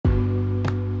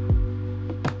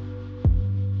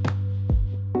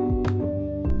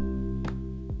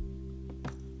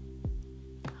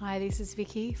Hi, this is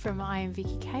Vicky from I Am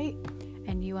Vicky Kate,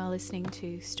 and you are listening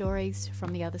to Stories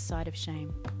from the Other Side of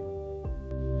Shame.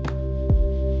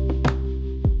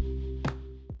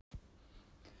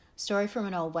 Story from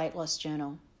an old weight loss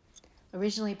journal.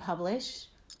 Originally published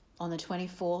on the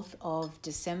 24th of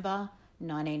December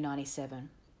 1997.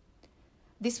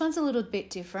 This one's a little bit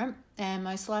different and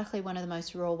most likely one of the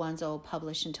most raw ones I'll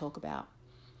publish and talk about.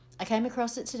 I came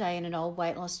across it today in an old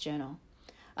weight loss journal.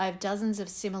 I have dozens of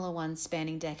similar ones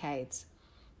spanning decades.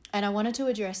 And I wanted to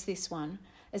address this one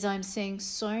as I'm seeing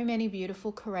so many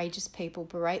beautiful, courageous people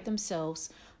berate themselves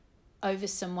over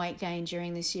some weight gain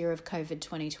during this year of COVID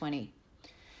 2020.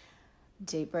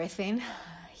 Deep breath in.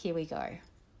 Here we go.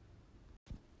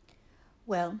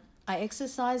 Well, I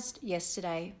exercised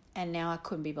yesterday and now I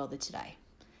couldn't be bothered today.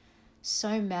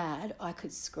 So mad I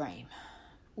could scream.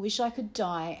 Wish I could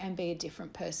die and be a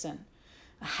different person.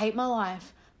 I hate my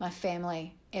life, my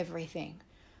family, everything.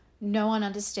 No one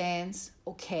understands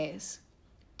or cares.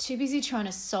 Too busy trying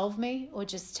to solve me or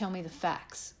just tell me the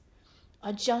facts.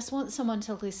 I just want someone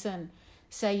to listen,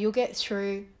 say you'll get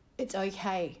through, it's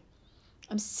okay.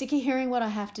 I'm sick of hearing what I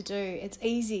have to do. It's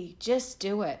easy, just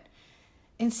do it.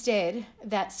 Instead,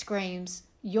 that screams,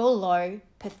 you're low,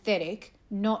 pathetic,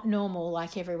 not normal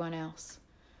like everyone else.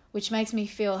 Which makes me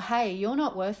feel, hey, you're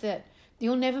not worth it.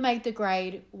 You'll never make the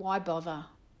grade. Why bother?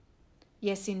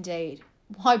 Yes, indeed.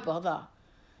 Why bother?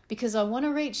 Because I want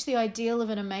to reach the ideal of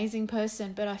an amazing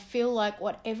person, but I feel like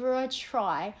whatever I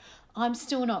try, I'm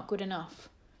still not good enough.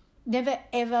 Never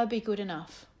ever be good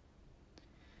enough.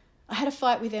 I had a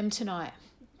fight with them tonight.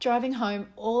 Driving home,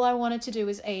 all I wanted to do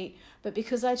was eat, but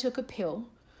because I took a pill,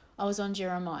 I was on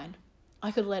Geramine.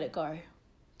 I could let it go.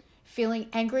 Feeling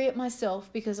angry at myself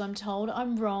because I'm told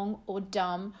I'm wrong or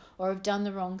dumb or have done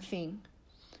the wrong thing.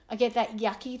 I get that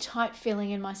yucky, tight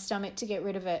feeling in my stomach to get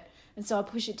rid of it, and so I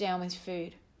push it down with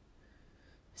food.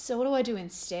 So what do I do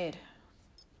instead?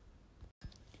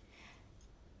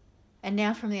 And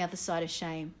now from the other side of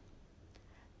shame,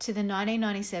 to the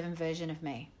 1997 version of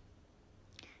me.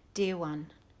 Dear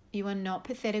one, you are not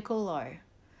pathetic or low.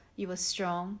 You are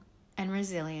strong and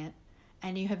resilient,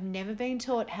 and you have never been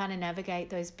taught how to navigate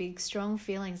those big, strong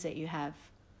feelings that you have.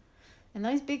 And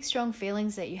those big, strong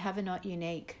feelings that you have are not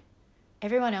unique.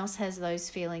 Everyone else has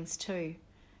those feelings too.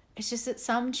 It's just that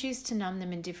some choose to numb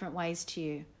them in different ways to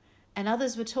you, and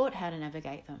others were taught how to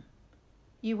navigate them.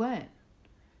 You weren't.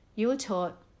 You were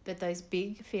taught that those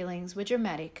big feelings were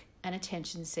dramatic and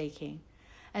attention-seeking,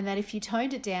 and that if you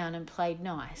toned it down and played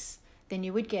nice, then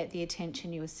you would get the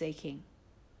attention you were seeking.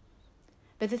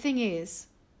 But the thing is,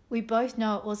 we both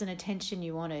know it wasn't attention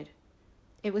you wanted.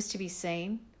 It was to be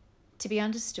seen, to be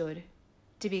understood,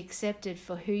 to be accepted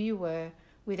for who you were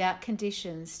without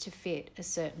conditions to fit a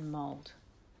certain mould.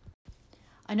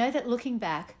 I know that looking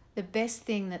back, the best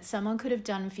thing that someone could have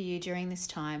done for you during this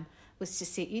time was to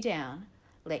sit you down,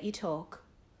 let you talk,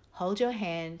 hold your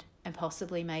hand, and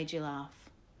possibly made you laugh.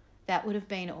 That would have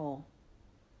been all.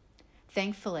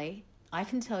 Thankfully, I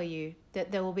can tell you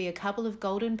that there will be a couple of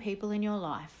golden people in your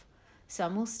life.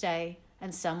 Some will stay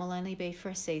and some will only be for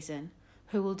a season,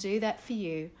 who will do that for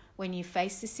you when you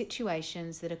face the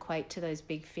situations that equate to those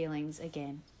big feelings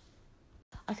again.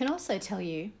 I can also tell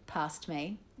you, past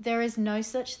me, there is no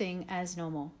such thing as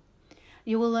normal.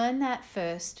 You will learn that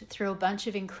first through a bunch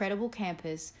of incredible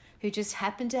campers who just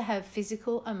happen to have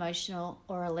physical, emotional,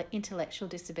 or intellectual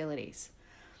disabilities.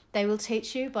 They will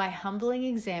teach you by humbling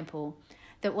example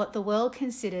that what the world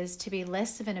considers to be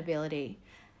less of an ability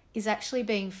is actually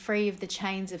being free of the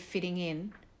chains of fitting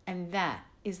in, and that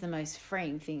is the most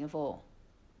freeing thing of all.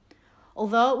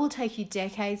 Although it will take you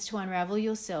decades to unravel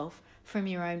yourself from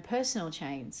your own personal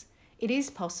chains, it is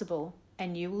possible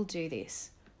and you will do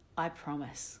this. I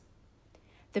promise.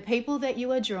 The people that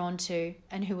you are drawn to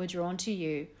and who are drawn to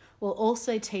you will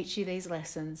also teach you these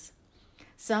lessons.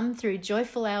 Some through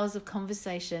joyful hours of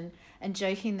conversation and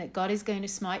joking that God is going to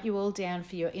smite you all down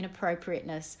for your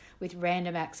inappropriateness with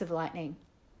random acts of lightning.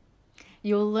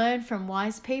 You will learn from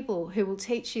wise people who will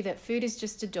teach you that food is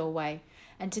just a doorway,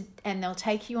 and they'll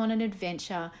take you on an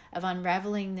adventure of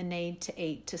unraveling the need to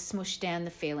eat to smush down the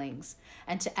feelings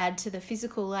and to add to the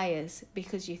physical layers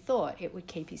because you thought it would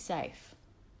keep you safe.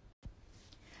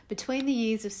 Between the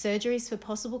years of surgeries for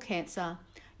possible cancer,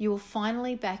 you will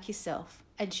finally back yourself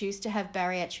and choose to have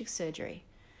bariatric surgery.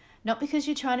 Not because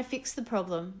you're trying to fix the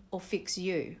problem or fix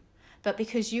you, but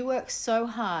because you work so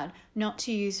hard not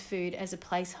to use food as a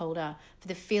placeholder for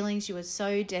the feelings you are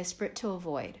so desperate to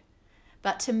avoid,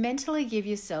 but to mentally give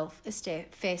yourself a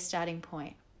fair starting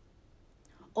point.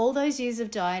 All those years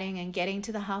of dieting and getting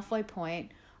to the halfway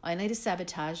point, only to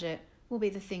sabotage it, will be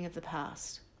the thing of the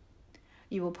past.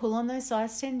 You will pull on those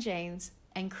size 10 jeans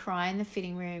and cry in the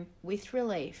fitting room with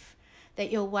relief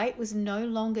that your weight was no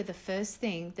longer the first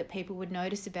thing that people would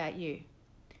notice about you,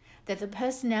 that the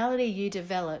personality you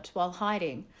developed while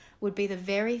hiding would be the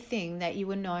very thing that you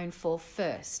were known for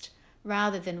first,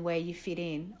 rather than where you fit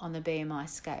in on the BMI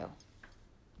scale.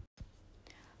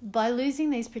 By losing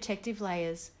these protective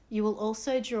layers, you will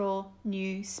also draw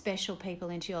new, special people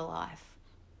into your life.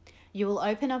 You will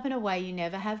open up in a way you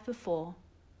never have before.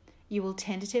 You will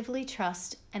tentatively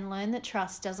trust and learn that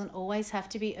trust doesn't always have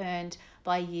to be earned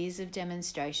by years of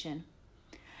demonstration.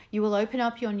 You will open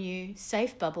up your new,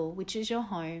 safe bubble, which is your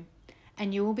home,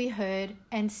 and you will be heard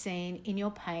and seen in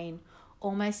your pain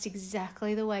almost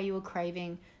exactly the way you were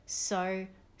craving so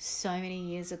many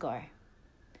years ago.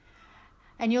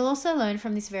 And you'll also learn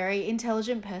from this very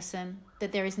intelligent person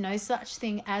that there is no such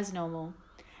thing as normal.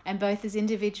 And both as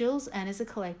individuals and as a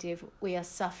collective, we are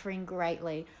suffering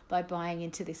greatly by buying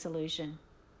into this illusion.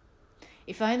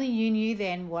 If only you knew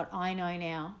then what I know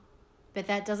now, but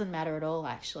that doesn't matter at all,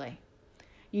 actually.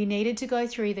 You needed to go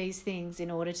through these things in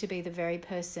order to be the very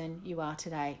person you are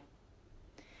today.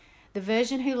 The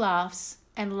version who laughs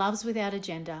and loves without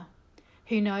agenda,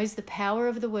 who knows the power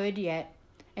of the word yet,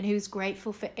 and who is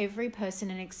grateful for every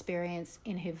person and experience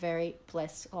in her very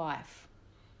blessed life.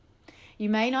 You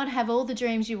may not have all the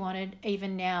dreams you wanted,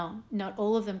 even now, not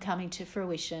all of them coming to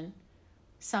fruition.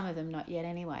 Some of them not yet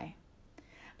anyway.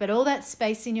 But all that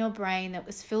space in your brain that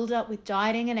was filled up with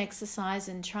dieting and exercise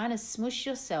and trying to smush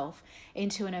yourself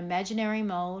into an imaginary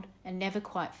mold and never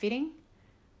quite fitting,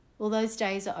 well, those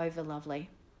days are over, lovely.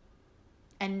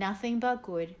 And nothing but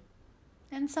good,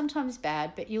 and sometimes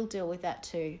bad, but you'll deal with that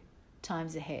too,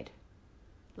 times ahead.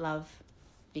 Love,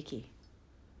 Vicky.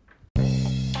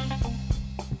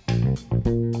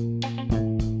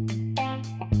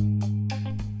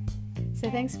 So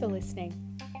thanks for listening.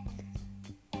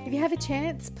 If you have a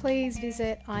chance, please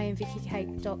visit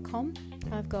iamvickykate.com.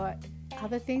 I've got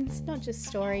other things, not just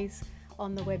stories,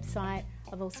 on the website.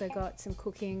 I've also got some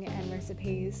cooking and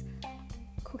recipes.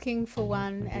 Cooking, for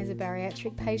one, as a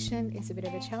bariatric patient is a bit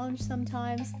of a challenge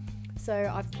sometimes.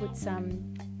 So I've put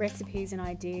some recipes and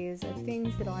ideas of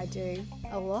things that I do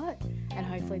a lot, and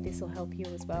hopefully this will help you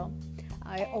as well.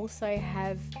 I also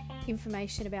have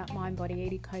information about mind, body,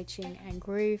 eating coaching and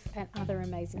Groove and other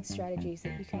amazing strategies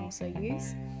that you can also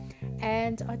use.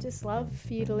 And I just love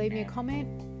for you to leave me a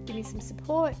comment, give me some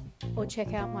support, or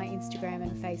check out my Instagram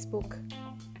and Facebook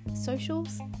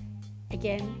socials.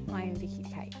 Again, I am Vicky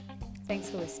Kate. Thanks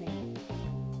for listening.